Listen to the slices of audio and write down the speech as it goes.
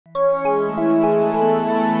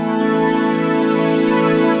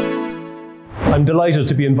I'm delighted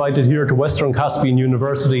to be invited here to Western Caspian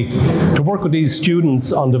University to work with these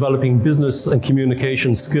students on developing business and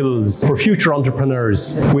communication skills for future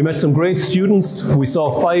entrepreneurs. We met some great students. We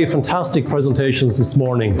saw 5 fantastic presentations this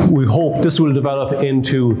morning. We hope this will develop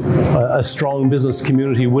into a strong business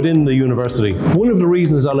community within the university. One of the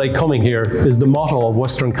reasons I like coming here is the motto of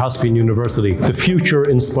Western Caspian University: the future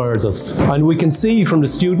inspires us. And we can see from the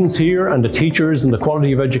students here and the teachers and the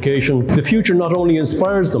quality of education, the future not only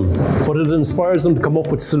inspires them, but it inspires them to come up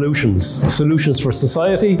with solutions. Solutions for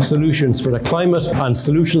society, solutions for the climate, and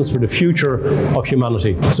solutions for the future of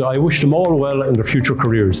humanity. So I wish them all well in their future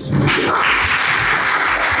careers.